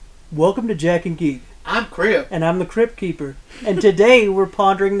Welcome to Jack and Geek. I'm Crip. And I'm the Crypt Keeper. And today we're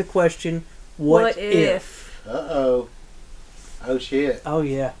pondering the question, what if? Uh-oh. Oh, shit. Oh,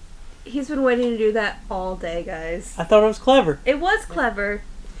 yeah. He's been waiting to do that all day, guys. I thought it was clever. It was clever.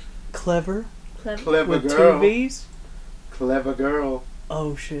 Clever? Clever With girl. two V's? Clever girl.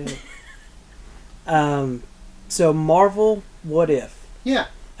 Oh, shit. So Marvel, What If? Yeah.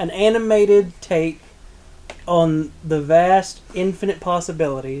 An animated take on the vast, infinite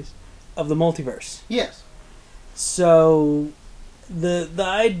possibilities of the multiverse. Yes. So, the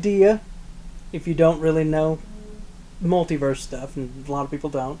idea, if you don't really know multiverse stuff, and a lot of people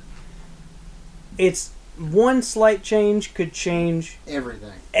don't, it's one slight change could change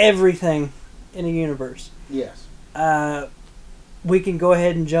everything in a universe. Yes. We can go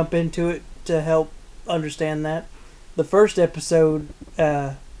ahead and jump into it to help understand that. The first episode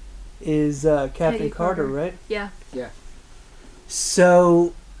is Captain Peggy Carter, Carter. right? Yeah. Yeah.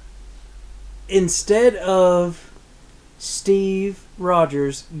 So, instead of Steve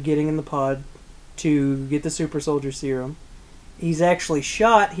Rogers getting in the pod to get the super soldier serum, he's actually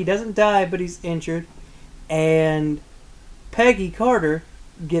shot. He doesn't die, but he's injured. And Peggy Carter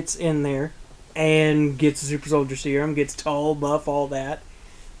gets in there and gets the super soldier serum, gets tall, buff, all that.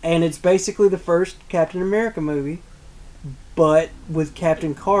 And it's basically the first Captain America movie, but with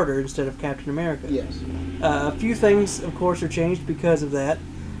Captain Carter instead of Captain America. Yes. A few things, of course, are changed because of that.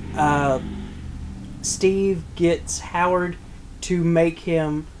 Steve gets Howard to make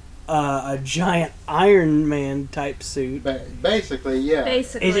him a giant Iron Man type suit. Basically, yeah.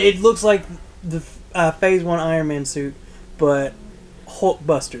 Basically. It looks like the Phase 1 Iron Man suit, but Hulk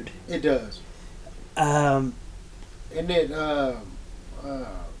busted. It does. And it,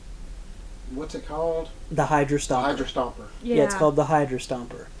 what's it called? the Hydra Stomper. Hydra Stomper. Yeah, it's called the Hydra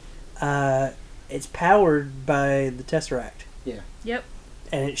Stomper. It's powered by the Tesseract. Yeah. Yep.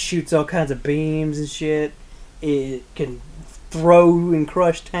 And it shoots all kinds of beams and shit. It can throw and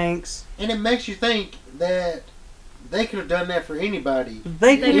crush tanks. And it makes you think that they could have done that for anybody.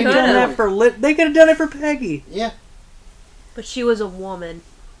 They could have could've. done that for they could have done it for Peggy. Yeah. But she was a woman.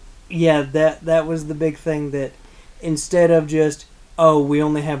 Yeah, that was the big thing, that instead of just, oh, we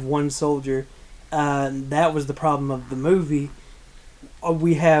only have one soldier, that was the problem of the movie.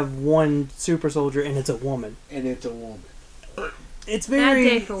 We have one super soldier and it's a woman. It's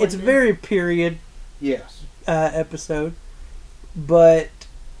very period. Yes. Episode, but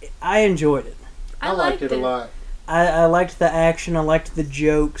I enjoyed it. I liked it a lot. I liked the action. I liked the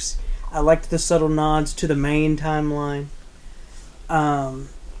jokes. I liked the subtle nods to the main timeline.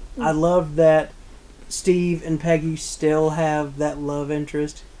 I loved that Steve and Peggy still have that love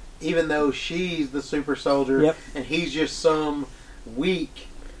interest. Even though she's the super soldier, Yep. and he's just some weak.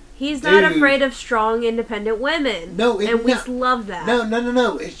 He's not Dude. afraid of strong, independent women. No, and we love that.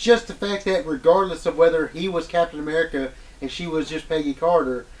 No. It's just the fact that regardless of whether he was Captain America and she was just Peggy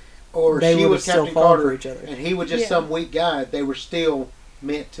Carter, or They she would was have still Captain fallen Carter for each other. and he was just some weak guy, they were still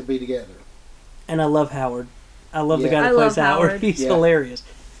meant to be together. And I love Howard. I love the Yeah. guy that I plays love Howard. Howard. He's Yeah. hilarious.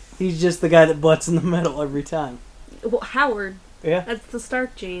 He's just the guy that butts in the middle every time. Well, Howard. Yeah. That's the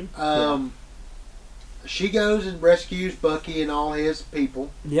Stark gene. She goes and rescues Bucky and all his people.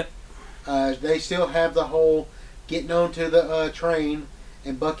 Yep. They still have the whole getting onto the train,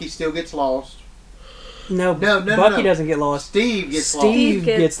 and Bucky still gets lost. No, No. Bucky doesn't get lost. Steve gets lost. Steve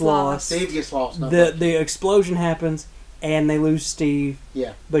gets gets lost. lost. Steve gets lost. not The Bucky. the explosion happens and they lose Steve.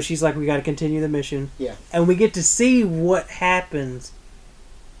 Yeah. But she's like, we got to continue the mission. Yeah. And we get to see what happens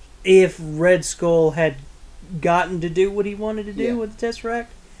if Red Skull had gotten to do what he wanted to do Yeah. with the Tesseract.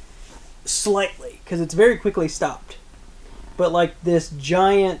 Slightly, because it's very quickly stopped. But like this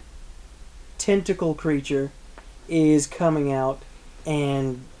giant tentacle creature is coming out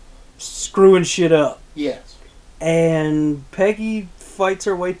and screwing shit up. Yes. And Peggy fights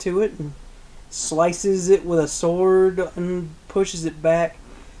her way to it and slices it with a sword and pushes it back.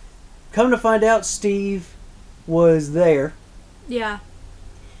 Come to find out, Steve was there. Yeah.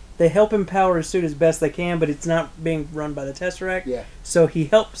 They help him power his suit as best they can, but it's not being run by the Tesseract. Yeah. So he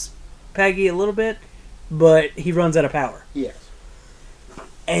helps Peggy a little bit, but he runs out of power. Yes.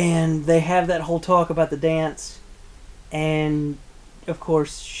 And they have that whole talk about the dance. And, of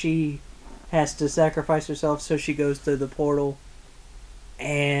course, she has to sacrifice herself, so she goes through the portal.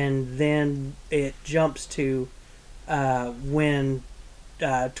 And then it jumps to when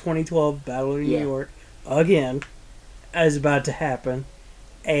 2012 Battle of New York, again, is about to happen.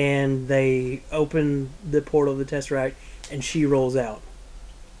 And they open the portal of the Tesseract, and she rolls out.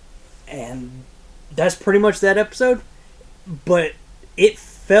 And that's pretty much that episode. But it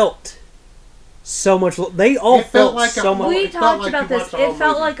felt so much. They all It felt felt like a so whole- much. We it felt talked like about you this. watched the whole It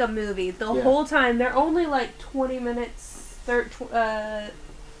felt movie. like a movie the Yeah. whole time. They're only like 20 minutes,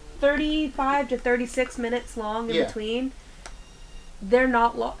 35 to 36 minutes long in Yeah. between. They're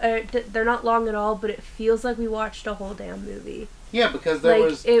not they're not long at all, but it feels like we watched a whole damn movie. Yeah, because there Like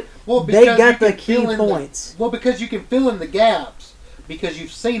was. it. Well, They because got you the can key fill in points. well, because you can fill in the gaps because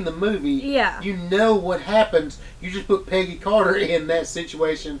you've seen the movie. Yeah. You know what happens. You just put Peggy Carter in that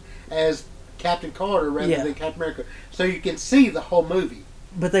situation as Captain Carter rather Yeah. than Captain America, so you can see the whole movie.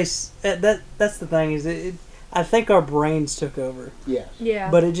 But that's the thing is I think our brains took over, Yes.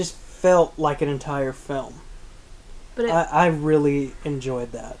 Yeah. but it just felt like an entire film. But I really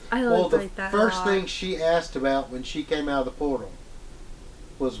enjoyed that. I Well, loved the like that. a first lot. thing she asked about when she came out of the portal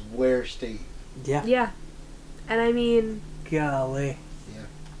was where's Steve? Yeah. Yeah. And I mean, Golly. Yeah.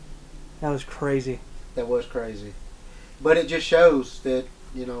 That was crazy. That was crazy. But it just shows that,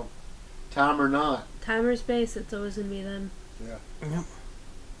 time or not. time or space, it's always gonna be them. Yep.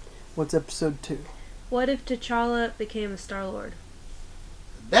 What's episode 2? What if T'Challa became a Star-Lord?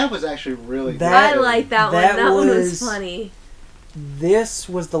 That was actually really That- I good. like that one. that That one was was- funny. This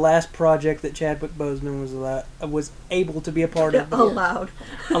was the last project that Chadwick Boseman was able to be a part of, Oh, loud.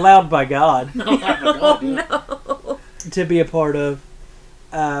 allowed by God Oh, no. to be a part of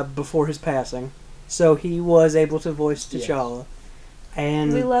before his passing. So he was able to voice Yes. T'Challa.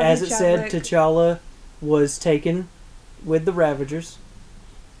 And We love as you, it said, Chadwick. T'Challa was taken with the Ravagers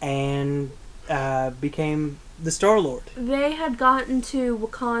and became the Star-Lord. They had gotten to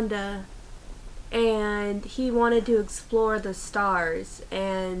Wakanda, and he wanted to explore the stars,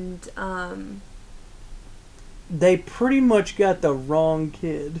 and They pretty much got the wrong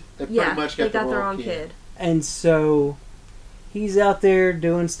kid. They pretty yeah, much they got got the wrong kid. And so he's out there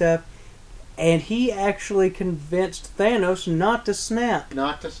doing stuff, and he actually convinced Thanos not to snap.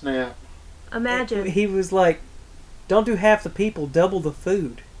 Not to snap. Imagine. He was like, don't do half the people, double the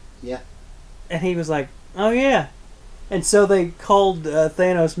food. Yeah. And he was like, oh yeah. And so they called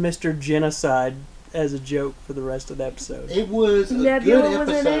Thanos Mr. Genocide as a joke for the rest of the episode. It was a Nebula good was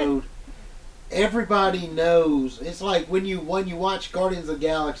in it. episode. Everybody knows. It's like when you watch Guardians of the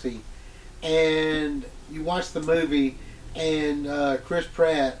Galaxy and you watch the movie and Chris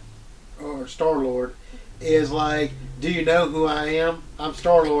Pratt or Star-Lord is like, do you know who I am? I'm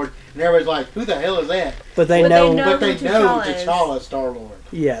Star-Lord. And everybody's like, who the hell is that? But they But they know, know- But they who know T'Challa is. T'Challa's Star-Lord.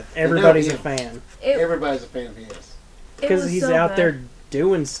 yeah, everybody's a him. fan. It, Everybody's a fan of his. it Because was he's so out good. there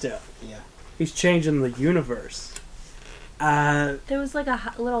doing stuff. Yeah. He's changing the universe. There was like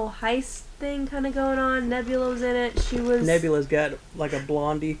a little heist thing kind of going on. Nebula was in it. She was. Nebula's got like a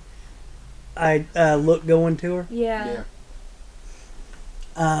blondie look going to her. Yeah.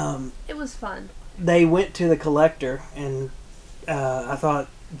 Yeah. It was fun. They went to the Collector, and I thought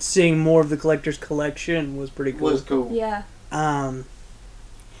seeing more of the Collector's collection was pretty cool. Was cool. Yeah.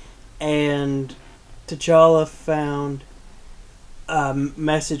 And T'Challa found a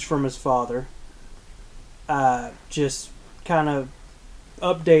message from his father, just kind of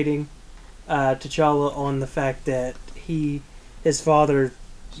updating T'Challa on the fact that his father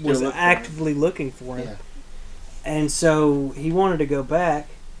Still was look for him. actively looking for him. Yeah. And so he wanted to go back,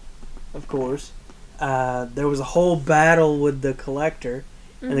 of course. There was a whole battle with the Collector,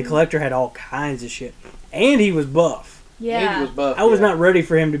 and the Mhm. Collector had all kinds of shit. And he was buff. Yeah. And he was buff. I was yeah. not ready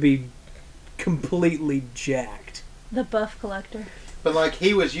for him to be completely jacked. The buff collector. But like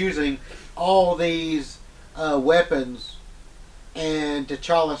he was using all these weapons, and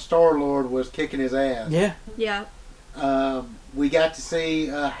T'Challa Star-Lord was kicking his ass. Yeah. Yeah. We got to see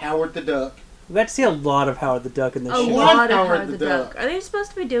Howard the Duck. We got to see a lot of Howard the Duck in this A show. lot of Howard Howard the the Duck. Duck. Are they supposed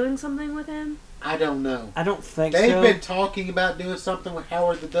to be doing something with him? I don't know. I don't think They've so. been talking about doing something with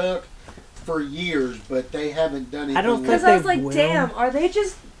Howard the Duck for years, but they haven't done anything. I don't with think Because I was they like, will. damn, are they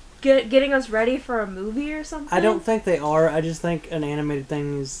just getting us ready for a movie or something? I don't think they are. I just think an animated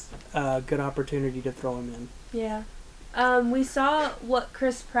thing is a good opportunity to throw him in. Yeah. We saw what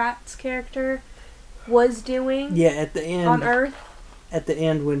Chris Pratt's character was doing Yeah, at the end. on Earth. At the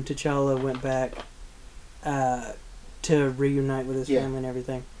end, when T'Challa went back to reunite with his Yeah. family and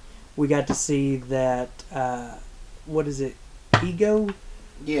everything, we got to see that. What is it? Ego?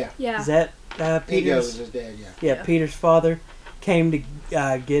 Yeah. Yeah. Is that Ego Peter's? is his dad, yeah. Yeah, Peter's father came to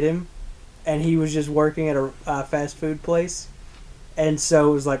get him, and he was just working at a fast food place, and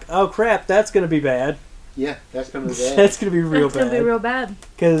so it was like, oh crap, that's gonna be bad. Yeah, that's going to be bad. That's gonna be real That's gonna be bad real bad.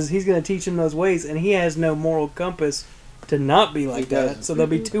 because he's gonna teach him those ways, and he has no moral compass to not be like He that. doesn't. So there'll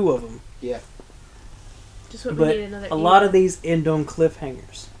be Mhm. two of them. Yeah. Just what we But need another. a lot of these end on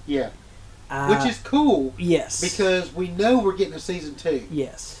cliffhangers, Yeah. Which is cool yes, because we know we're getting a season 2.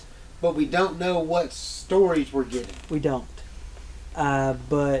 yes, but we don't know what stories we're getting. We don't.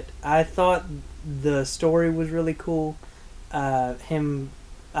 But I thought the story was really cool. Him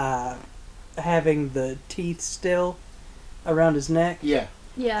having the teeth still around his neck. Yeah.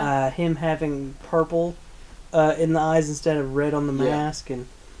 Yeah. Him having purple in the eyes instead of red on the Yeah. mask. And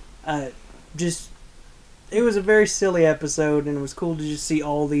just... It was a very silly episode, and it was cool to just see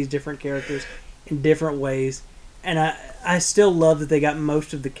all these different characters in different ways. And I still love that they got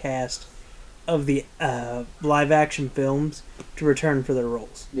most of the cast of the live-action films to return for their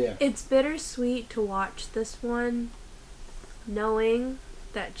roles. Yeah. It's bittersweet to watch this one knowing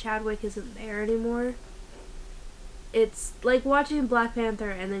that Chadwick isn't there anymore. It's like watching Black Panther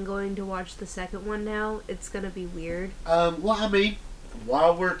and then going to watch the second one now. It's going to be weird. Well, I mean,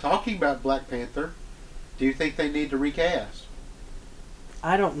 while we're talking about Black Panther, do you think they need to recast?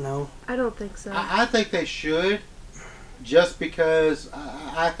 I don't know. I don't think so. I think they should, just because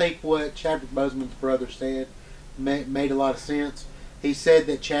I think what Chadwick Boseman's brother said made a lot of sense. He said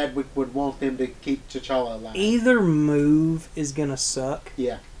that Chadwick would want them to keep T'Challa alive. Either move is going to suck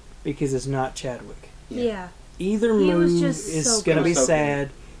Yeah. because it's not Chadwick. yeah. Either He was move just is so going to good. be So sad.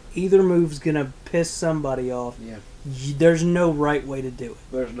 Either move's going to piss somebody off. Yeah. There's no right way to do it.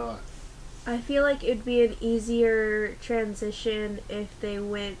 There's not. I feel like it'd be an easier transition if they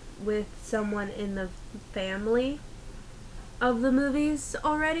went with someone in the family of the movies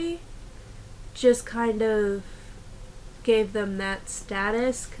already. Just kind of gave them that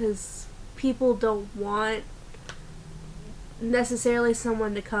status, because people don't want necessarily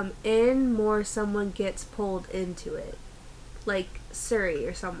someone to come in, more someone gets pulled into it. Like Suri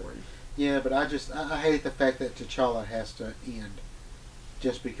or someone. Yeah, but I hate the fact that T'Challa has to end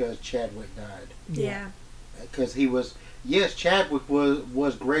just because Chadwick died. Yeah. Because he was, yes, Chadwick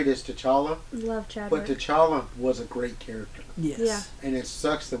was great as T'Challa, Love Chadwick. but T'Challa was a great character. Yes. Yeah. And it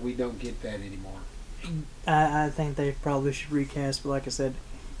sucks that we don't get that anymore. I think they probably should recast, but like I said,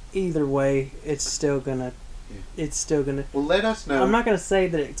 either way, it's still gonna. Yeah. It's still gonna. Well, let us know. I'm not gonna say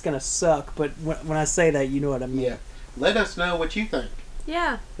that it's gonna suck, but when I say that, you know what I mean. Yeah. Let us know what you think.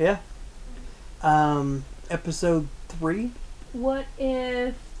 Yeah. Yeah. Episode 3. What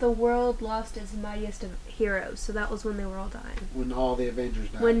if the world lost its mightiest of heroes? So that was when they were all dying. When all the Avengers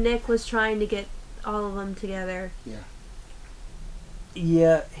died. When Nick was trying to get all of them together.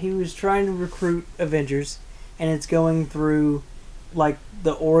 Yeah, he was trying to recruit Avengers, and it's going through like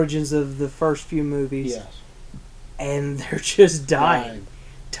the origins of the first few movies, Yes. and they're just dying.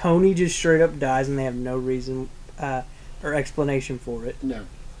 Tony just straight up dies, and they have no reason or explanation for it. No.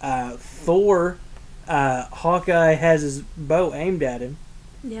 Thor, Hawkeye has his bow aimed at him,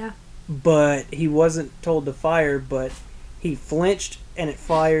 Yeah. but he wasn't told to fire, but he flinched and it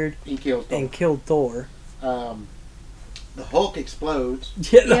fired He killed Thor. and killed Thor. The Hulk explodes,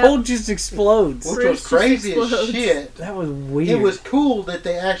 Yeah, the Yep. whole just explodes. which Bruce was just crazy as explodes. shit. That was weird. It was cool that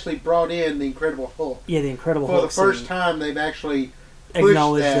they actually brought in the Incredible Hulk. the Incredible For Hulk the first scene. time, they've actually pushed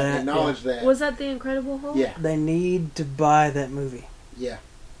Acknowledge that, that. acknowledged that. Was that the Incredible Hulk? Yeah, They need to buy that movie. yeah.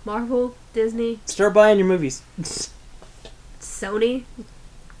 Marvel? Disney? Start buying your movies. Sony?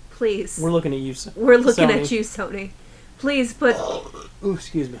 Please. We're looking at you. We're looking Sony. at you, Sony. Please put... Ooh,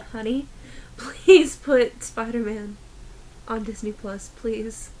 excuse me. Honey? Please put Spider-Man on Disney Plus,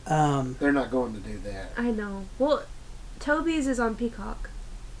 please. They're not going to do that. I know. Well, Toby's is on Peacock.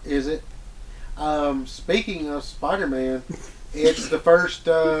 Is it? Speaking of Spider-Man, it's the first.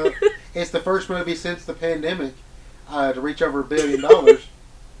 It's the first movie since the pandemic to reach over $1 billion.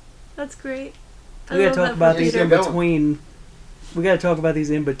 That's great. I We gotta love talk that about for these Peter. in between. We gotta talk about these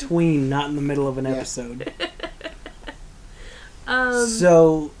in between, not in the middle of an Yeah. episode. Um,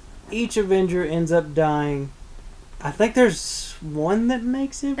 So each Avenger ends up dying. I think there's one that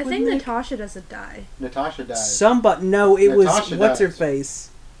makes it. I with think Nick. Natasha doesn't die. Natasha died. Somebody. No, it was Natasha what's her dies. face.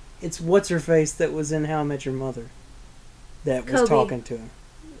 It's what's her face that was in How I Met Your Mother. That was Kobe. talking to him.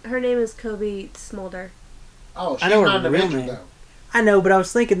 Her name is Kobe Smolder. Oh, she's I know her not an real Avenger name. though. I know, but I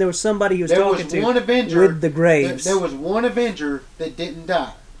was thinking there was somebody he was There talking was to one Avenger with the There, Graves. there was one Avenger that didn't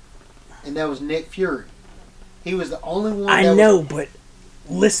die, and that was Nick Fury. He was the only one. I that know, Was, but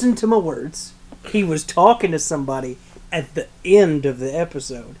listen to my words. He was talking to somebody at the end of the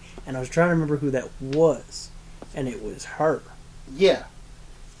episode, and I was trying to remember who that was, and it was her. yeah.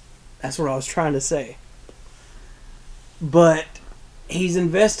 That's what I was trying to say. But he's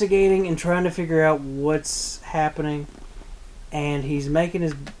investigating and trying to figure out what's happening, and he's making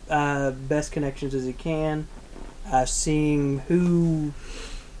his best connections as he can, seeing who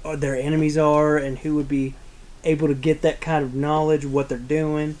their enemies are and who would be able to get that kind of knowledge, what they're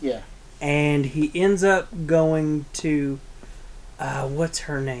doing. Yeah. And he ends up going to What's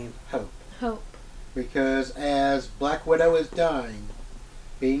her name? Hope. Hope. Because as Black Widow is dying,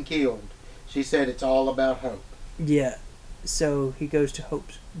 being killed, she said it's all about Hope. Yeah. So he goes to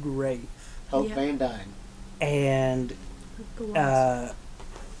Hope's grave. Hope Yeah. Van Dyne. And The Wasp.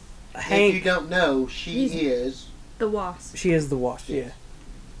 Hank... If you don't know, she He's- is... Uh, The Wasp. She is the Wasp, yeah. Yes.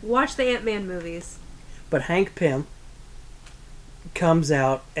 Watch the Ant-Man movies. But Hank Pym comes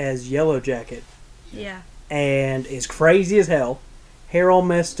out as Yellow Jacket Yeah. and is crazy as hell. Hair all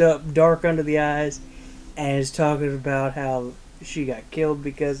messed up, dark under the eyes, and is talking about how she got killed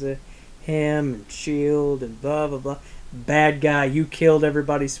because of him and S.H.I.E.L.D. and blah, blah, blah. Bad guy, you killed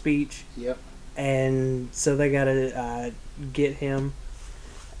everybody's speech. Yep. And so they gotta get him.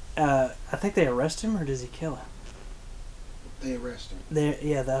 I think they arrest him, or does he kill him? They arrest him.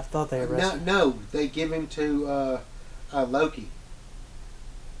 I thought they arrested him. No, they give him to Loki.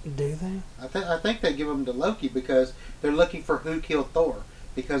 Do they? I think they give him to Loki because they're looking for who killed Thor,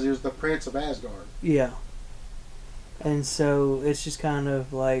 because he was the Prince of Asgard. Yeah. And so it's just kind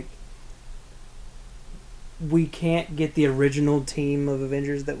of like we can't get the original team of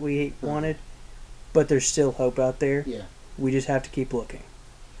Avengers that we wanted, but there's still hope out there. Yeah. We just have to keep looking.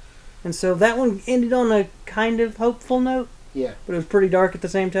 And so that one ended on a kind of hopeful note, Yeah. but it was pretty dark at the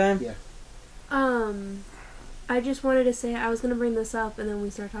same time. Yeah. I just wanted to say, I was going to bring this up and then we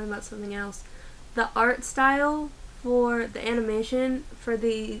started talking about something else. The art style for the animation for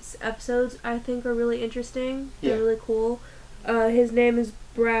these episodes, I think, are really interesting. They're Yeah. really cool. His name is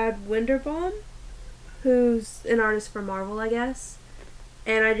Brad Winderbaum, who's an artist for Marvel, I guess.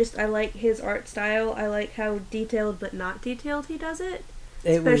 And I like his art style. I like how detailed but not detailed he does it.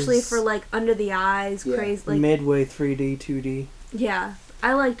 Especially was for, like, under the eyes, Yeah. crazy. Like, midway 3D, 2D. yeah,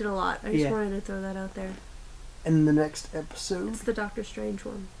 I liked it a lot. I just Yeah. wanted to throw that out there. And the next episode, It's the Doctor Strange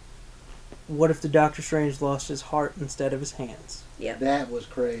one. what if the Doctor Strange lost his heart instead of his hands? Yep. That was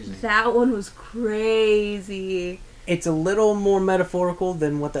crazy. That one was crazy. It's a little more metaphorical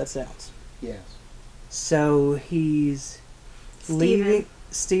than what that sounds. Yes. So he's leaving.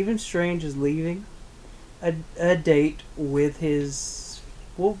 Stephen Strange is leaving a date with his.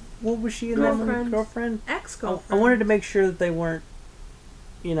 What was she in that movie? Girlfriend. Girlfriend? Ex-girlfriend. I wanted to make sure that they weren't,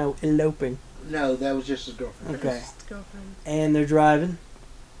 eloping. No, that was just his girlfriend. Okay. Girlfriend. And they're driving.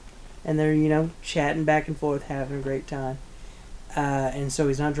 And they're, chatting back and forth, having a great time. And so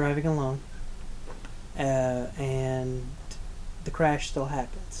he's not driving alone. And the crash still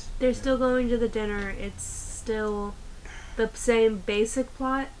happens. They're still going to the dinner. It's still the same basic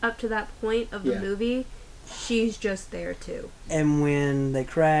plot up to that point of the Yeah. movie. She's just there too. And when they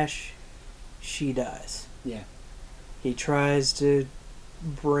crash, she dies. Yeah. He tries to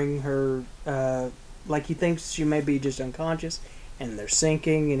bring her, like he thinks she may be just unconscious, and they're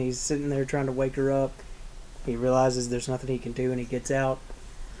sinking, and he's sitting there trying to wake her up. He realizes there's nothing he can do, and he gets out.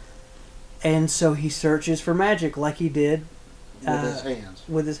 And so he searches for magic like he did With his hands.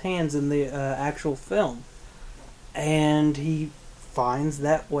 with his hands in the actual film. And he finds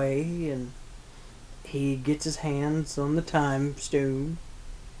that way, and he gets his hands on the time stone,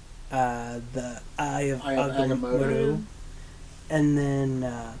 the Eye of Agamotto. Agamotto. And then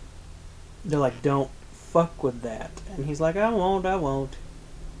they're like, don't fuck with that. And he's like, I won't.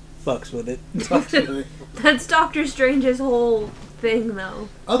 Fucks with it. That's Doctor Strange's whole thing, though.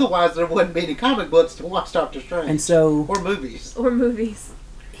 Otherwise, there wouldn't be any comic books to watch Doctor Strange. And so or movies. Or movies.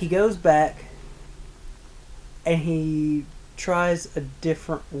 he goes back and he tries a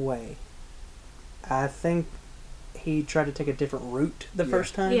different way. I think he tried to take a different route the Yeah.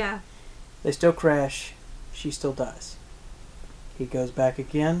 first time. Yeah. They still crash. She still dies. He goes back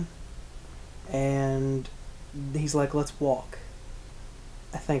again, and he's like, let's walk.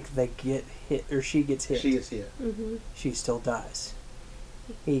 I think they get hit, or she gets hit. She is hit. Mm-hmm. She still dies.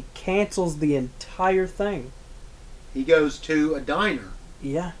 He cancels the entire thing. He goes to a diner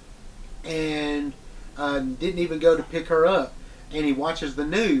Yeah. and didn't even go to pick her up. And he watches the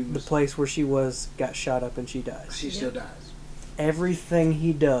news. The place where she was got shot up and she dies. She still dies. Everything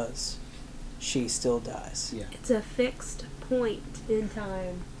he does, she still dies. Yeah. It's a fixed point in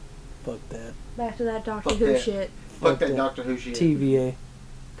time. Fuck that. Back to that Doctor Fuck Who that. shit. Fuck that that. Doctor Who shit. TVA.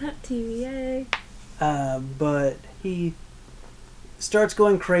 Not TVA. But he starts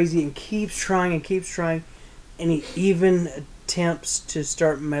going crazy and keeps trying, and he even attempts to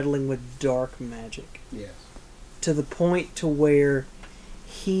start meddling with dark magic Yes. to the point to where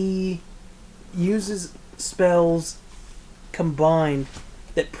he uses spells combined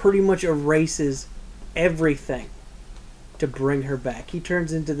that pretty much erases everything to bring her back. He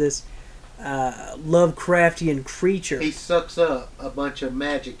turns into this Lovecraftian creature. He sucks up a bunch of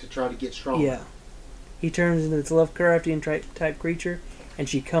magic to try to get stronger. Yeah. he turns into this Lovecraftian type creature, and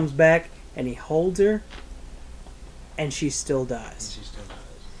she comes back, and he holds her, and she still dies.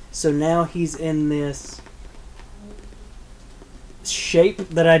 So now he's in this shape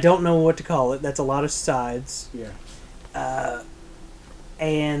that I don't know what to call it. That's a lot of sides. Yeah.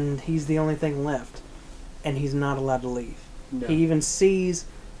 And he's the only thing left. And he's not allowed to leave. No. He even sees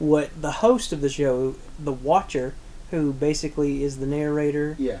what the host of the show, the Watcher, who basically is the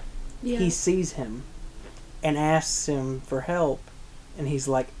narrator, Yeah. Yeah. he sees him and asks him for help. And he's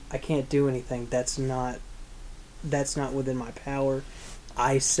like, I can't do anything. That's not within my power.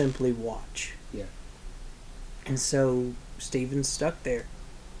 I simply watch. Yeah. And so Steven's stuck there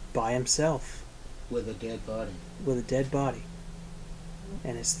by himself With a dead body. with a dead body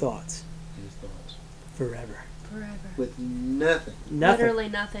and his thoughts His thoughts. forever. Forever. With nothing. Nothing. Literally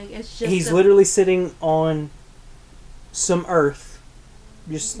nothing. It's just He's literally sitting on some earth,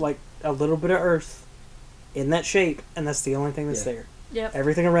 just like a little bit of earth in that shape, and that's the only thing that's Yeah. there. Yep.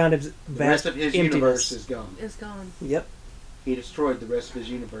 Everything around him's The vast rest of his emptiness. universe is gone. It's gone. Yep. He destroyed the rest of his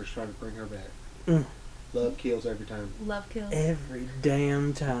universe trying to bring her back. Mm. Love kills every time. Love kills. Every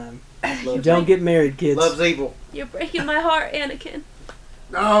damn time. Love, Don't get married, kids. love's evil. You're breaking my heart, Anakin.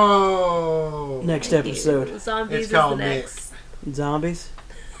 No. Next episode. Zombies It's is the called next. Zombies?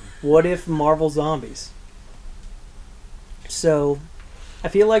 What if Marvel Zombies? So, I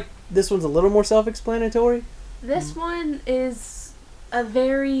feel like this one's a little more self-explanatory. This one is a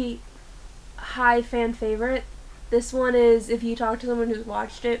very high fan favorite. This one is, if you talk to someone who's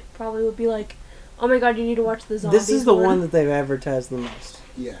watched it, probably would be like, oh my god, you need to watch the Zombies This is the one that they've advertised the most.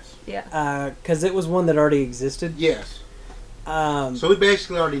 Yes. Yeah. Because it was one that already existed. Yes. So we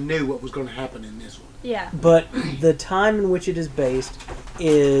basically already knew what was going to happen in this one. Yeah. But the time in which it is based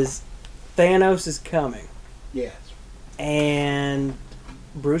is Thanos is coming. Yes. And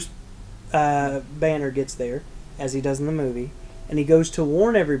Bruce Banner gets there, as he does in the movie, and he goes to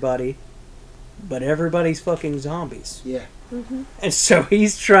warn everybody, but everybody's fucking zombies. Yeah. Mm-hmm. And so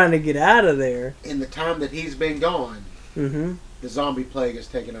he's trying to get out of there. In the time that he's been gone, Mm-hmm. the zombie plague has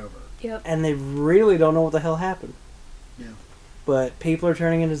taken over. Yep. And they really don't know what the hell happened. Yeah. But people are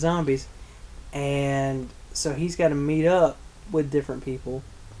turning into zombies, and so he's got to meet up with different people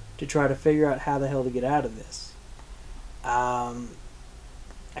to try to figure out how the hell to get out of this.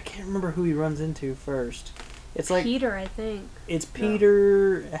 I can't remember who he runs into first. It's like Peter, I think. it's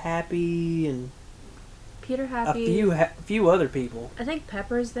Peter, Happy, and Peter a Happy. few other people. I think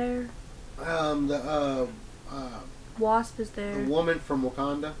Pepper's there. The Wasp is there. woman from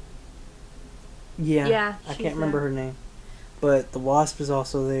Wakanda. Yeah, Yeah, I she's can't remember there. her name, but the Wasp is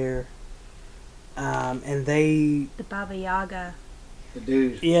also there. And they Oh, The Baba Yaga. The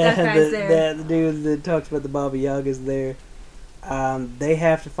dude. Yeah, That guy's there. the dude that talks about the Baba Yaga is there. They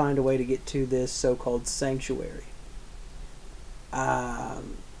have to find a way to get to this so-called sanctuary.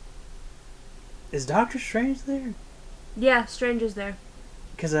 Is Doctor Strange there? Yeah, Strange is there.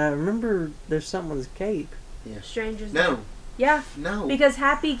 Because I remember there's something with his cape. Strange is there. No. Yeah, No. because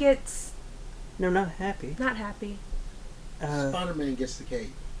Happy gets... No, not Happy. Not Happy. Spider-Man gets the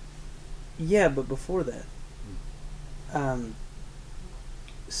cape. Yeah, but before that.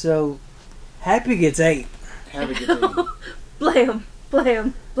 So, Happy gets 8. Have a good day. Blam.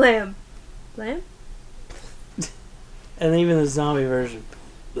 Blam. Blam. Blam? And even the zombie version.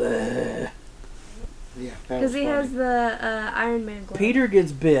 Bleh. Yeah. Because he has the Iron Man glove. Peter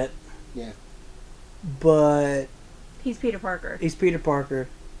gets bit. Yeah. But He's Peter Parker. he's Peter Parker.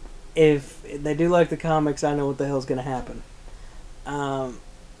 If they do like the comics, I know what the hell's going to happen.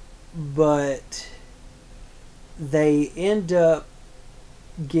 But they end up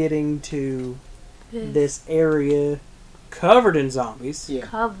getting to this area covered in zombies. Yeah.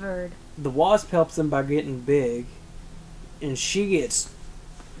 Covered. The Wasp helps them by getting big, and she gets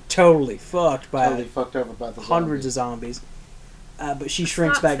totally fucked by Totally fucked over by the hundreds of zombies. zombies. But she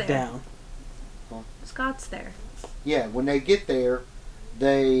shrinks Scott's back there. down. Scott's there. Yeah, when they get there,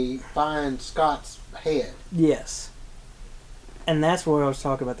 they find Scott's head. Yes. And that's where I was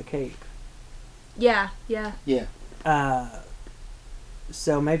talking about the cape. Yeah, yeah. Yeah,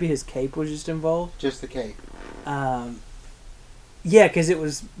 So maybe his cape was just involved. just the cape. Yeah, because it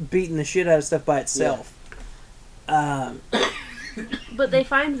was beating the shit out of stuff by itself. But they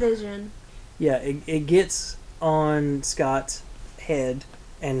find Vision. Yeah, it gets on Scott's head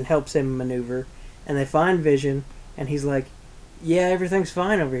and helps him maneuver. And they find Vision, and he's like, yeah, everything's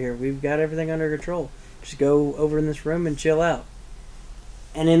fine over here. We've got everything under control. Just go over in this room and chill out.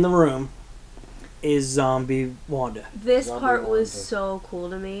 And in the room is zombie Wanda. This Zombie part was Wanda. so cool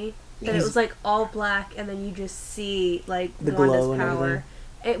to me. That He's- it was like all black, and then you just see like The Wanda's glow and power. everything.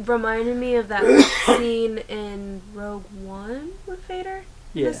 It reminded me of that scene in Rogue One with Vader.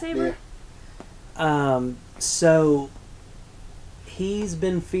 Yeah. The saber. So he's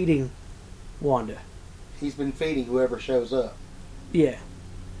been feeding Wanda. He's been feeding whoever shows up. Yeah.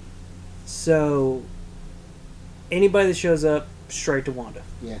 So anybody that shows up, straight to Wanda.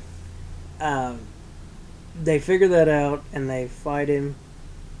 Yeah. They figure that out and they fight him,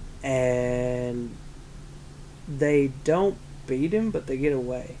 and they don't beat him, but they get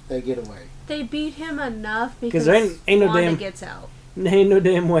away. They get away. They beat him enough because there ain't no Wanda damn- gets out. Ain't no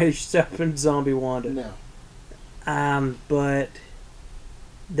damn way stopping zombie Wanda. No. But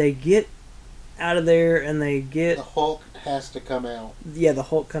they get out of there and they get... The Hulk has to come out Yeah, the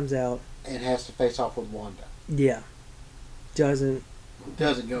Hulk comes out. and has to face off with Wanda. Yeah. Doesn't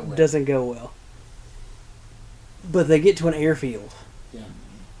Doesn't go well. But they get to an airfield. Yeah.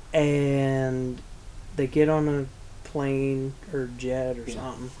 And they get on a plane or jet or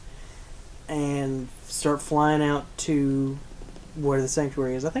something and start flying out to where the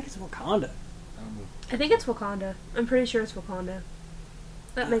sanctuary is. I think it's Wakanda. I think it's Wakanda. I'm pretty sure it's Wakanda.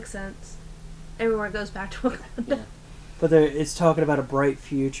 That makes sense. Everywhere goes back to Wakanda. Yeah. But it's talking about a bright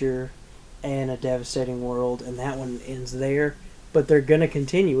future and a devastating world, and that one ends there. But they're going to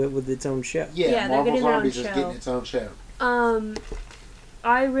continue it with its own show. Yeah, they're Marvel getting their own Zombies is show. getting its own show.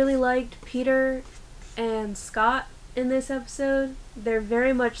 I really liked Peter and Scott in this episode. They're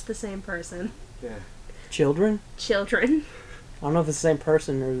very much the same person. Yeah. Children? Children. I don't know if it's the same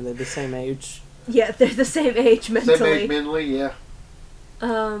person or they're the same age. Yeah, they're the same age mentally. Same age mentally, yeah.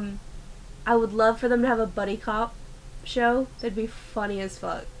 I would love for them to have a buddy cop show. That'd be funny as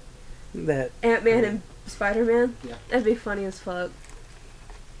fuck. That Ant-Man and Spider-Man. Yeah. That'd be funny as fuck.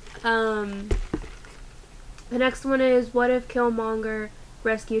 The next one is, what if Killmonger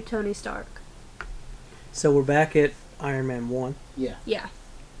rescued Tony Stark? So we're back at Iron Man 1. Yeah. Yeah.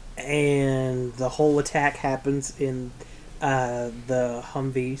 And the whole attack happens in the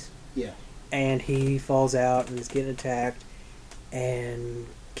Humvees. Yeah. And he falls out and is getting attacked. And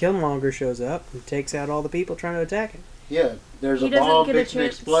Killmonger shows up and takes out all the people trying to attack him. Yeah. There's He a doesn't bomb get a fixing to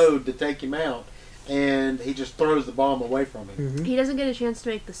chance. explode to take him out. And he just throws the bomb away from him. Mm-hmm. He doesn't get a chance to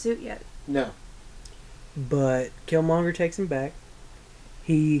make the suit yet. No. But Killmonger takes him back.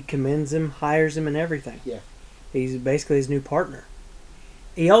 He commends him, hires him, and everything. Yeah. He's basically his new partner.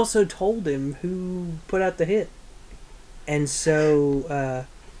 He also told him who put out the hit. And so,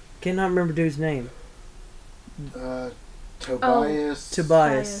 cannot remember dude's name. Tobias.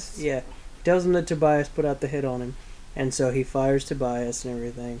 Tobias. Yeah. Tells him that Tobias put out the hit on him. And so he fires Tobias and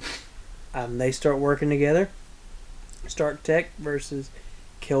everything. They start working together. Stark Tech versus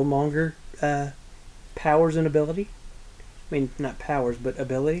Killmonger powers and ability. I mean, not powers, but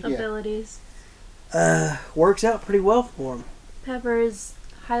ability. Yeah. Abilities. Works out pretty well for him. Pepper is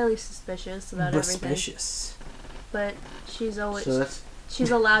highly suspicious about everything. Suspicious. But she's always So that's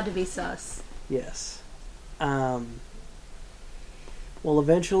she's allowed to be sus. Yes. Well,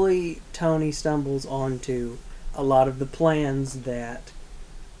 eventually Tony stumbles onto a lot of the plans that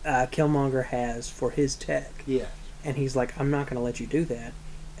Killmonger has for his tech. yeah. And he's like, I'm not going to let you do that.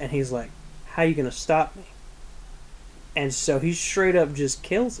 And he's like, how are you going to stop me? And so he straight up just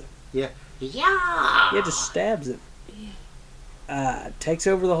kills him. Yeah. Yeah, just stabs him. Takes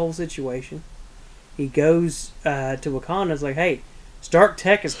over the whole situation. He goes to Wakanda. It's like, hey, Stark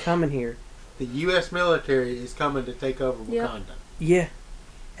Tech is coming here. The U.S. military is coming to take over Yep. Wakanda. Yeah.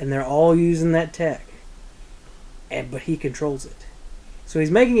 And they're all using that tech. But he controls it. So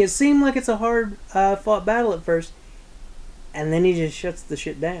he's making it seem like it's a hard fought battle at first. And then he just shuts the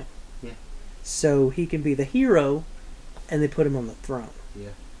shit down. Yeah. So he can be the hero, and they put him on the throne. Yeah.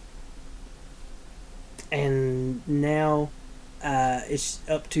 And now it's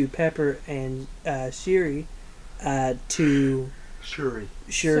up to Pepper and Shuri to...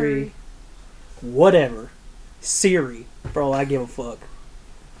 Shuri. Whatever. Siri, for all I give a fuck.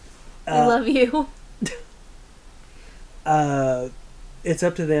 I love you. It's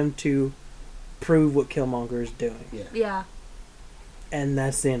up to them to prove what Killmonger is doing. Yeah. Yeah. And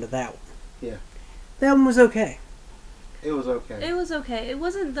that's the end of that one. Yeah. That one was okay. It was okay. It was okay. It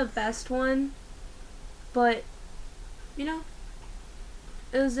wasn't the best one, but you know,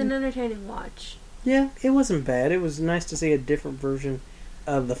 it was an entertaining watch. Yeah, it wasn't bad. It was nice to see a different version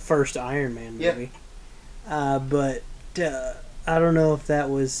of the first Iron Man movie. But I don't know if that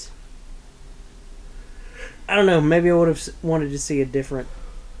was... I don't know, maybe I would have wanted to see a different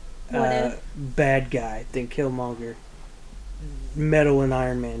bad guy than Killmonger meddle in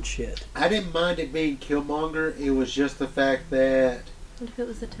Iron Man shit. I didn't mind it being Killmonger. It was just the fact that What if it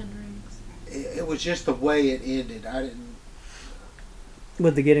was the Ten Rings? it was just the way it ended. I didn't.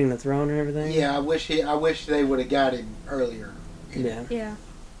 With the getting the throne and everything. Yeah, I wish they would have got him earlier. Yeah. Yeah.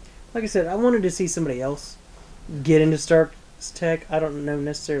 Like I said, I wanted to see somebody else get into Stark's tech. I don't know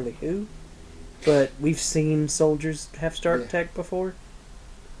necessarily who, but we've seen soldiers have Stark tech before.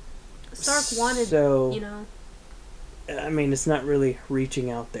 Stark wanted, so, you know. I mean, it's not really reaching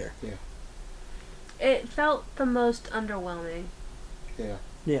out there. Yeah. It felt the most underwhelming. Yeah.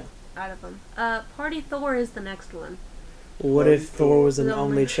 Yeah. Out of them. Party Thor is the next one. What if Thor was an The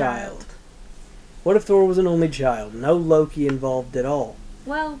only child? What if Thor was an only child? No Loki involved at all.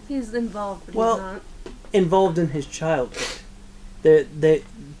 Well, he's involved, but Well, he's not. Involved in his childhood. They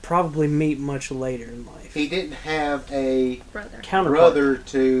probably meet much later in life. He didn't have a Brother. brother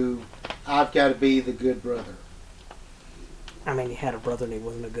to, I've got to be the good brother. I mean, he had a brother and he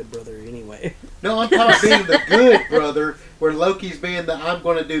wasn't a good brother anyway. No, I'm talking being the good brother, where Loki's being the I'm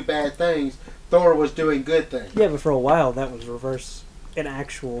going to do bad things. Thor was doing good things. Yeah, but for a while that was reverse. An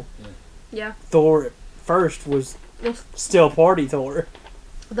actual Yeah. Thor at first was still Party Thor.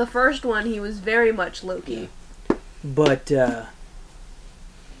 The first one, he was very much Loki. But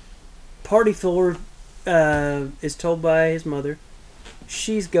Party Thor is told by his mother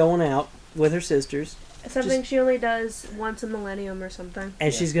she's going out with her sisters. Something she only does once a millennium or something.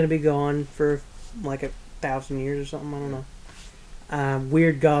 And she's going to be gone for like 1,000 years or something. I don't know.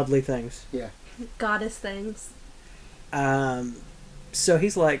 Weird godly things. Yeah. Goddess things. So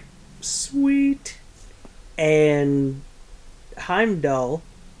he's like, sweet. And Heimdall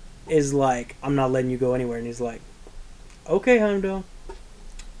is like, I'm not letting you go anywhere. And he's like, okay, Heimdall.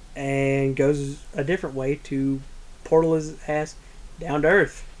 And goes a different way to portal his ass down to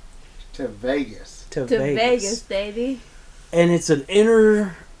Earth. To Vegas. To Vegas, baby. And it's an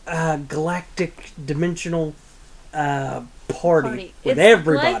inner galactic dimensional party with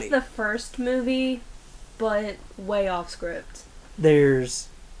everybody. It's like the first movie, but way off script. There's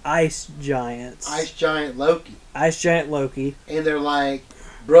ice giants. Ice giant Loki. Ice giant Loki. And they're like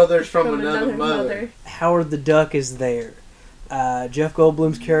brothers from another mother. Howard the Duck is there. Jeff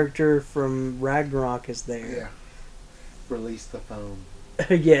Goldblum's character from Ragnarok is there. Yeah. Release the foam.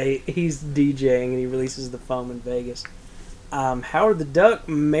 Yeah, he's DJing and he releases the foam in Vegas. Howard the Duck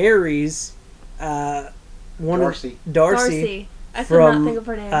marries Darcy. Darcy. I could from not think of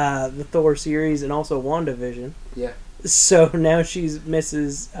her name. The Thor series and also WandaVision. Yeah. So now she's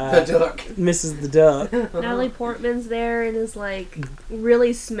Mrs. The Duck. Mrs. the Duck. Natalie Portman's there and is like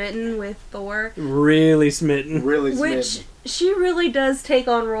really smitten with Thor. Really smitten. Really Which smitten. she really does take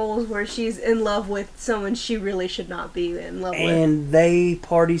on roles where she's in love with someone she really should not be in love with. And they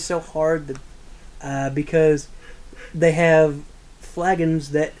party so hard that because they have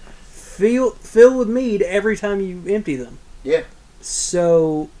flagons that fill with mead every time you empty them. Yeah.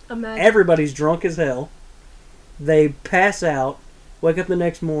 So Imagine. everybody's drunk as hell. They pass out, wake up the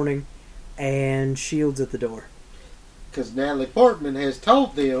next morning, and Shield's at the door. Because Natalie Portman has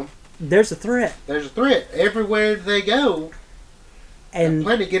told them There's a threat. there's a threat. Everywhere they go, And the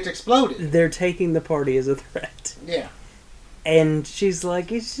planet gets exploded. they're taking the party as a threat. Yeah. And she's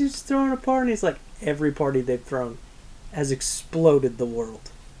like, it's just throwing a party. It's like, every party they've thrown has exploded the world.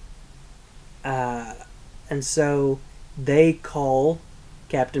 And so they call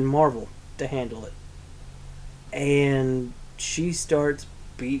Captain Marvel to handle it. And she starts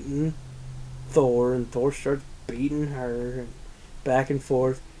beating Thor, and Thor starts beating her, and back and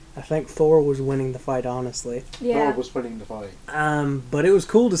forth. I think Thor was winning the fight, honestly. Yeah. Thor was winning the fight. But it was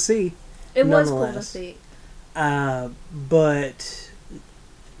cool to see. It was cool to nonetheless. see. But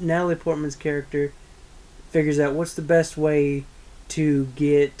Natalie Portman's character figures out what's the best way to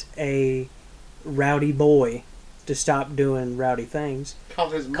get a rowdy boy to stop doing rowdy things. Call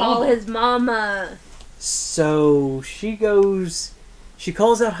his mama. Call his mama. So she calls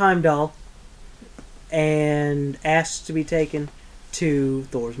out Heimdall and asks to be taken to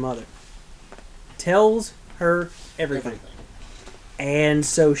Thor's mother. Tells her everything. And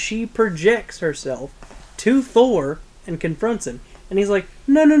so she projects herself to Thor and confronts him. And he's like,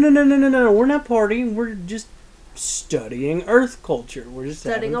 no, we're not partying. We're just studying Earth culture. We're just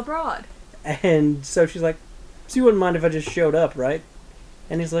Studying having... abroad. And so she's like, so you wouldn't mind if I just showed up, right?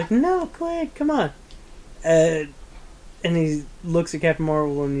 And he's like, no, Clay, come on. And he looks at Captain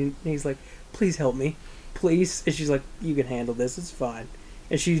Marvel and he's like, please help me. Please. And she's like, you can handle this. It's fine.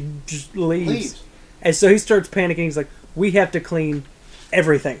 And she just leaves. And so he starts panicking. He's like, we have to clean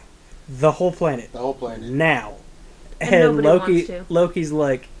everything. The whole planet. The whole planet. Now. And nobody wants to. Loki's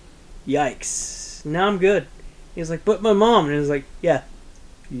like, yikes. Now I'm good. He's like, but my mom. And he's like, yeah,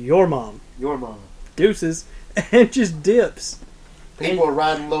 your mom. Your mom. Deuces. And just dips. People are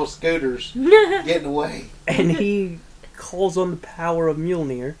riding little scooters, getting away. And he calls on the power of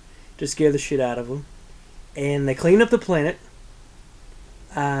Mjolnir to scare the shit out of him. And they clean up the planet.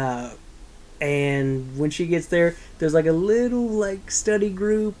 And when she gets there, there's like a little like study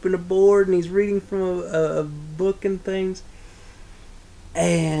group and a board, and he's reading from a book and things.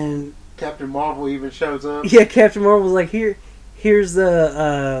 And Captain Marvel even shows up. yeah, Captain Marvel's like, here's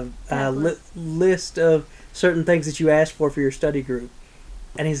the list of certain things that you asked for your study group.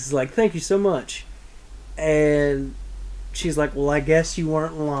 And he's like, thank you so much. And she's like, well, I guess you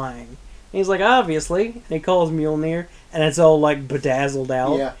weren't lying. And he's like, obviously. And he calls Mjolnir, and it's all like bedazzled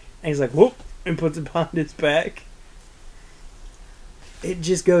out. Yeah. And he's like, whoop, and puts it behind his back. It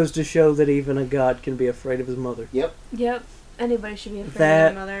just goes to show that even a god can be afraid of his mother. Yep. Yep. Anybody should be afraid That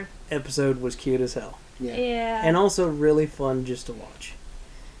of their mother. episode was cute as hell. Yeah. Yeah. And also really fun just to watch.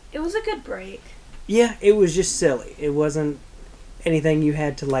 It was a good break. Yeah, it was just silly. It wasn't anything you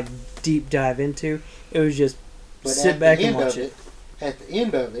had to like deep dive into. It was just But sit at back the and end watch of it. At the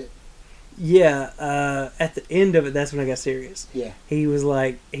end of it, Yeah, at the end of it, that's when I got serious. yeah. He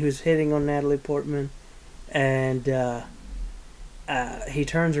was hitting on Natalie Portman, and he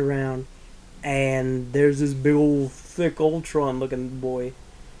turns around, and there's this big old thick Ultron looking boy,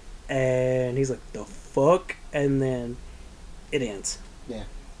 and he's like, the fuck? And then it ends.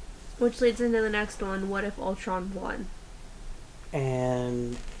 Which leads into the next one. What if Ultron won?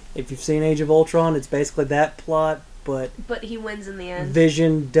 And if you've seen Age of Ultron, it's basically that plot, but But he wins in the end.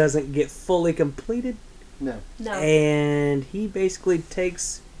 Vision doesn't get fully completed, No. No. and he basically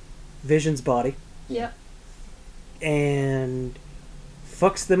takes Vision's body Yep. and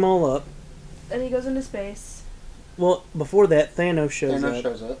fucks them all up. And he goes into space. Well, before that, Thanos shows Thanos up.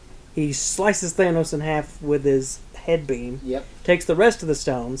 shows up. He slices Thanos in half with his head beam, Yep. takes the rest of the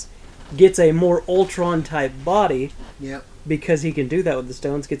stones, gets a more Ultron-type body, Yep. because he can do that with the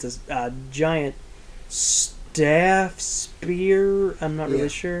stones, gets a giant staff, spear, I'm not Yeah. really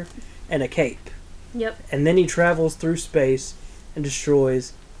sure, and a cape. Yep. And then he travels through space and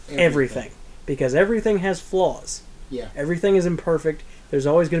destroys everything. Because everything has flaws. Yeah. Everything is imperfect. There's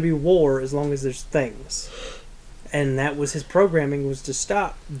always going to be war as long as there's things. And that was his programming, was to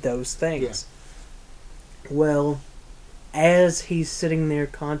stop those things. Well, as he's sitting there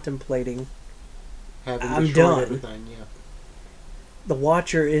contemplating, Having I'm destroyed done. everything. Yeah. the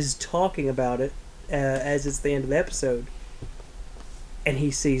Watcher is talking about it as it's the end of the episode. And he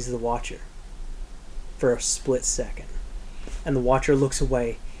sees the Watcher for a split second. And the Watcher looks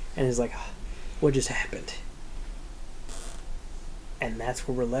away and is like, what just happened? And that's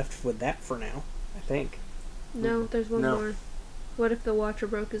where we're left with that for now, I think. No, there's one No. more. What if the Watcher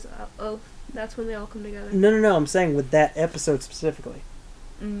broke his oath? That's when they all come together. No, I'm saying with that episode specifically.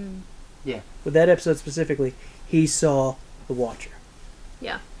 Mm. With that episode specifically, he saw the Watcher.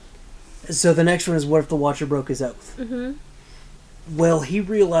 Yeah. So the next one is, what if the Watcher broke his oath? Mm-hmm. Well, he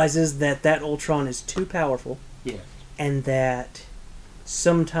realizes that Ultron is too powerful. Yeah. And that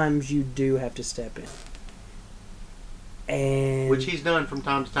sometimes you do have to step in. And Which he's done from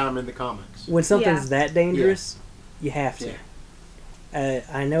time to time in the comics. when something's Yeah. that dangerous, you have to.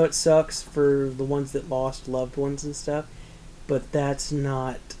 I know it sucks for the ones that lost loved ones and stuff, but that's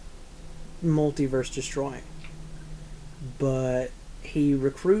not multiverse destroying. But he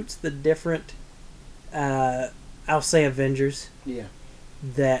recruits the different, I'll say Avengers, Yeah.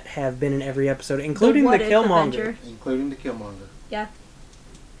 that have been in every episode, including the What If Killmonger. Avenger. Including the Killmonger. Yeah.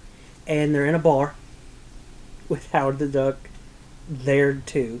 And they're in a bar with Howard the Duck there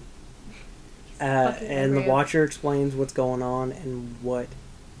too. fucking And the angry. Watcher explains what's going on and what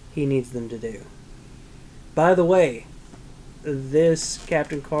he needs them to do. By the way, this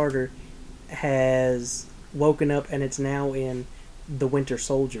Captain Carter has woken up and it's now in the Winter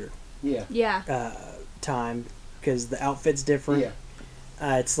Soldier Yeah. Yeah. time because the outfit's different.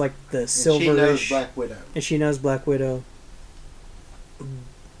 Yeah. It's like the And she knows silverish, Black Widow. and she knows Black Widow.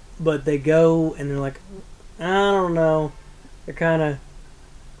 But they go and they're like, I don't know. They're kind of,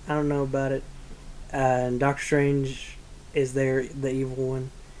 I don't know about it. And Doctor Strange is there, the evil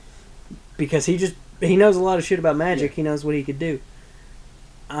one, because he knows a lot of shit about magic. Yeah. He knows what he could do.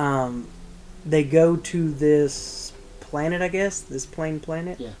 They go to this planet, I guess, this plane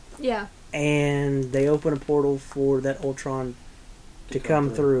planet, Yeah. Yeah. and they open a portal for that Ultron to come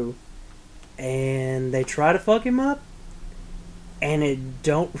through. And they try to fuck him up, and it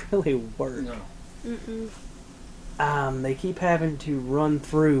don't really work. No. Mm-mm. They keep having to run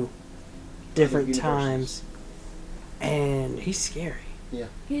through different universes. times, and he's scary.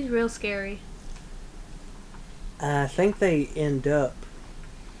 He's real scary. I think they end up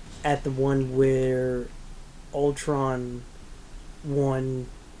at the one where Ultron won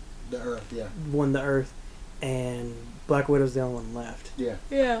The Earth, yeah. the Earth, and Black Widow's the only one left. Yeah.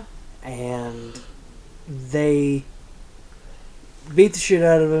 Yeah. And they beat the shit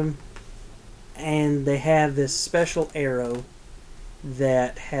out of him, and they have this special arrow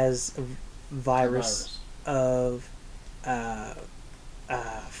that has a virus of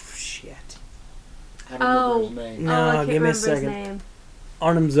shit. I don't remember his name. No, oh, I can't give me a remember his second. name.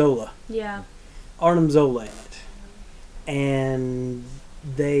 Arnim Zola. Yeah. Arnim Zola in it. And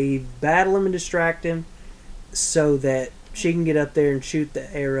they battle him and distract him so that she can get up there and shoot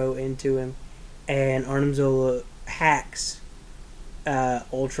the arrow into him. And Arnim Zola hacks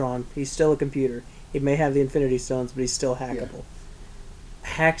Ultron. He's still a computer. He may have the Infinity Stones, but he's still hackable. Yeah.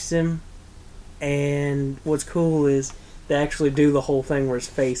 Hacks him, and what's cool is they actually do the whole thing where his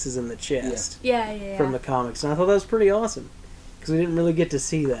face is in the chest. Yeah. From the comics. And I thought that was pretty awesome, because we didn't really get to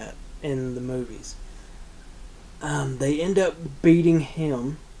see that in the movies. They end up beating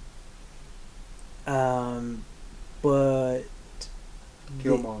him, but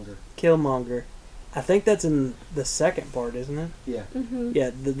Killmonger. I think that's in the second part, isn't it? Yeah. Mm-hmm.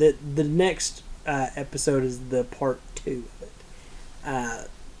 Yeah. The next episode is the part 2 of it.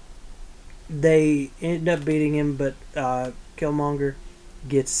 They end up beating him, but Killmonger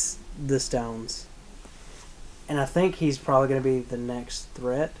gets the stones, and I think he's probably going to be the next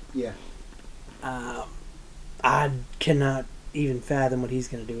threat. Yeah. I cannot even fathom what he's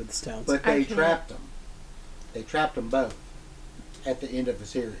going to do with the stones. But they trapped them. They trapped them both at the end of the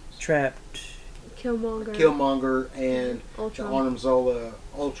series. Trapped Killmonger and Ultron. the Arnim Zola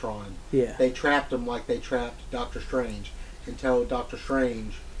Ultron. Yeah. They trapped them like they trapped Doctor Strange and told Doctor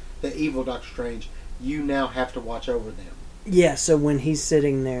Strange, the evil Doctor Strange, you now have to watch over them. Yeah, so when he's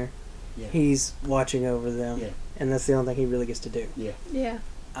sitting there, Yeah. he's watching over them. Yeah. And that's the only thing he really gets to do. Yeah. Yeah.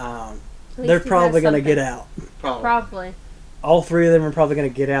 They're probably going to get out. Probably. All three of them are probably going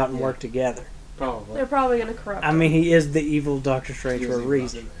to get out and work together. Probably. They're probably going to corrupt I mean, he is the evil Doctor Strange for a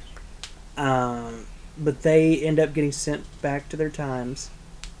reason. But they end up getting sent back to their times.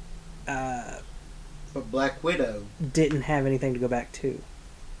 But Black Widow didn't have anything to go back to.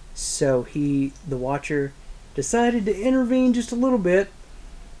 So the Watcher, decided to intervene just a little bit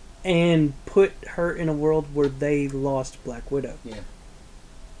and put her in a world where they lost Black Widow. Yeah.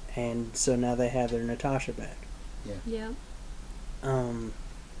 And so now they have their Natasha back. Yeah.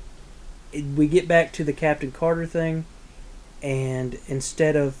 We get back to the Captain Carter thing, and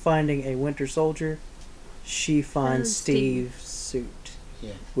instead of finding a Winter Soldier, she finds Steve's suit.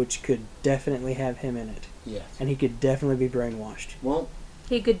 Yeah. Which could definitely have him in it. Yes. And he could definitely be brainwashed. Well,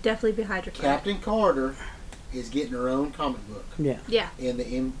 he could definitely be Hydra. Captain Carter is getting her own comic book. Yeah. Yeah.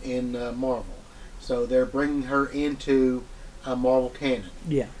 In Marvel, so they're bringing her into Marvel canon.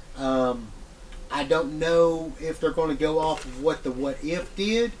 Yeah. I don't know if they're going to go off of what the What If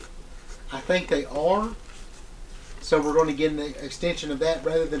did. I think they are. So we're going to get an extension of that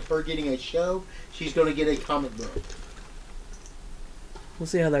rather than her getting a show. She's going to get a comic book. We'll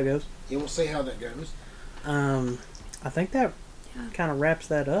see how that goes. Yeah, we'll see how that goes. I think that kind of wraps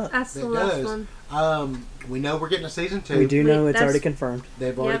that up. That's the last one. We know we're getting a season 2. We do know it's already confirmed.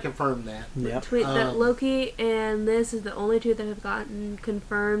 They've already confirmed that. Yep. Tweet that Loki and this is the only two that have gotten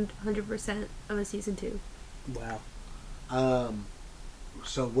confirmed 100% of a season 2. Wow.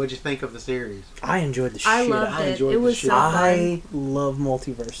 So what'd you think of the series? I enjoyed the shit. I loved it. It was so fun. I love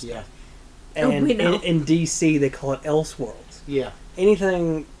multiverse stuff. Yeah. And we know. in DC, they call it Elseworlds. Yeah.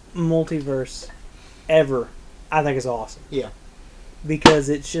 Anything multiverse ever, I think is awesome. Yeah. Because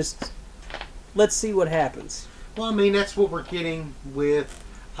it's just, let's see what happens. Well, I mean, that's what we're getting with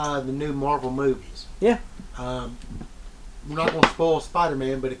the new Marvel movies. Yeah. We're not going to spoil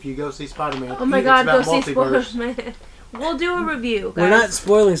Spider-Man, but if you go see Spider-Man, oh my God, go see multiverse. Spider-Man. We'll do a review, guys. We're not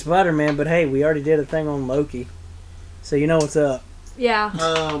spoiling Spider-Man, but hey, we already did a thing on Loki. So you know what's up. Yeah.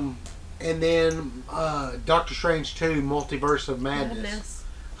 And then Doctor Strange 2, Multiverse of Madness.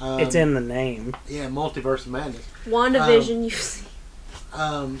 It's in the name. Yeah, Multiverse of Madness. WandaVision, you see.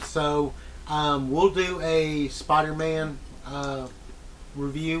 So we'll do a Spider-Man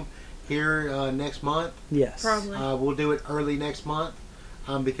review here next month. Yes. Probably. We'll do it early next month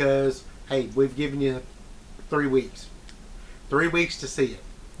because, hey, we've given you 3 weeks. 3 weeks to see it.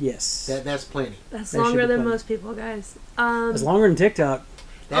 Yes. That's plenty. That's longer than most people, guys. It's longer than TikTok.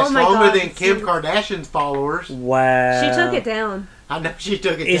 That's longer than Kim Kardashian's followers. Wow. She took it down. I know she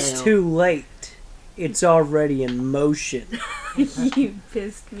took it down. It's too late. It's already in motion. You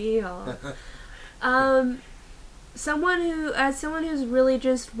pissed me off. Someone who's really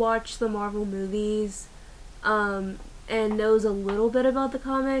just watched the Marvel movies, and knows a little bit about the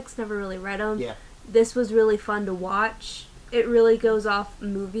comics, never really read them. Yeah. This was really fun to watch. It really goes off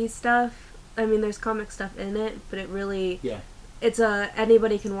movie stuff, I mean, there's comic stuff in it, but it really... Yeah. It's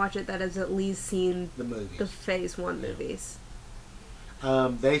anybody can watch it that has at least seen The movies. the Phase 1 movies.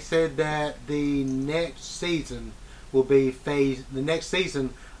 They said that the next season will be the next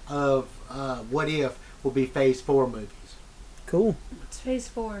season of What If will be Phase 4 movies. Cool. What's Phase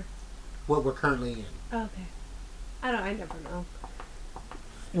 4? What we're currently in. Oh, okay. I never know.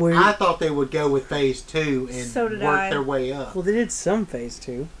 I thought they would go with Phase 2 and So did work I. their way up. Well, they did some Phase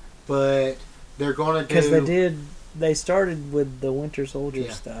 2. But they're going to do... Because they started with the Winter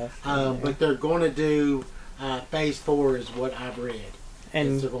Soldier stuff. But they're going to do Phase 4 is what I've read.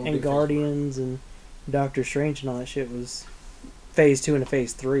 And Guardians and Doctor Strange and all that shit was Phase 2 and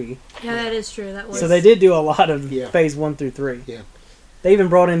Phase 3. Yeah, that is true. That was... So they did do a lot of Yeah. Phase 1 through 3. Yeah. They even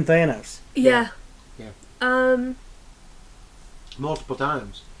brought in Thanos. Yeah. Yeah. Multiple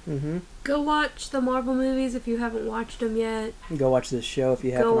times. Mm-hmm. Go watch the Marvel movies if you haven't watched them yet. Go watch this show if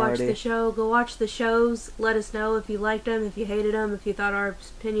you haven't Go watch already. the show. Go watch the shows. Let us know if you liked them, if you hated them, if you thought our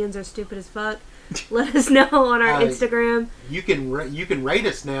opinions are stupid as fuck. Let us know on our Instagram. You can rate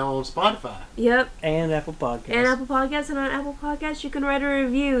us now on Spotify. Yep. And Apple Podcasts. And Apple Podcasts. And on Apple Podcasts, you can write a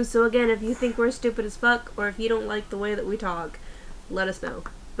review. So again, if you think we're stupid as fuck, or if you don't like the way that we talk, let us know.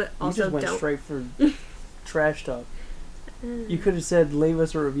 But You also just went don't. straight for trash talk. You could have said leave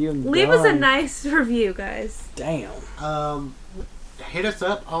us a review and Leave us a done. nice review, guys. Damn. Hit us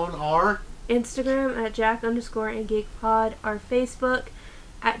up on our Instagram at Jack_and_GeekPod, our Facebook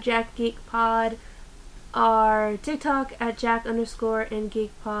at JackGeekPod, our TikTok at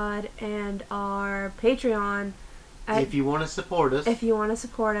Jack_and_GeekPod, and our Patreon at, if you want to support us. if you want to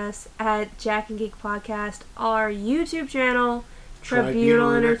support us, at Jack and Geek Podcast, our YouTube channel,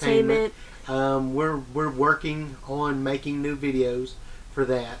 Tribunal Entertainment. We're working on making new videos for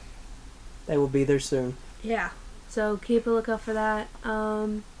that. They will be there soon. Yeah. So keep a lookout for that.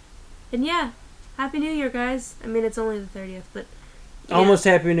 And yeah, Happy New Year, guys. I mean, it's only the 30th, but yeah. Almost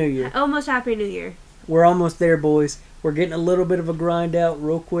Happy New Year. Almost Happy New Year. We're almost there, boys. We're getting a little bit of a grind out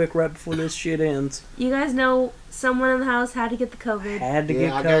real quick right before this shit ends. You guys know someone in the house had to get the COVID, Had to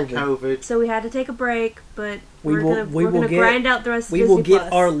get I COVID. got COVID. so we had to take a break. But We we're will- gonna we we're will gonna get- grind out the rest of We Disney will get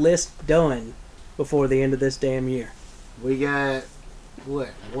Plus. our list done before the end of this damn year. We got what,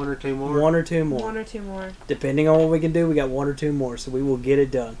 one or two more? One or two more. One or two more. Depending on what we can do, we got one or two more, so we will get it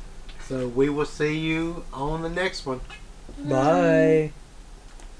done. So we will see you on the next one. Bye.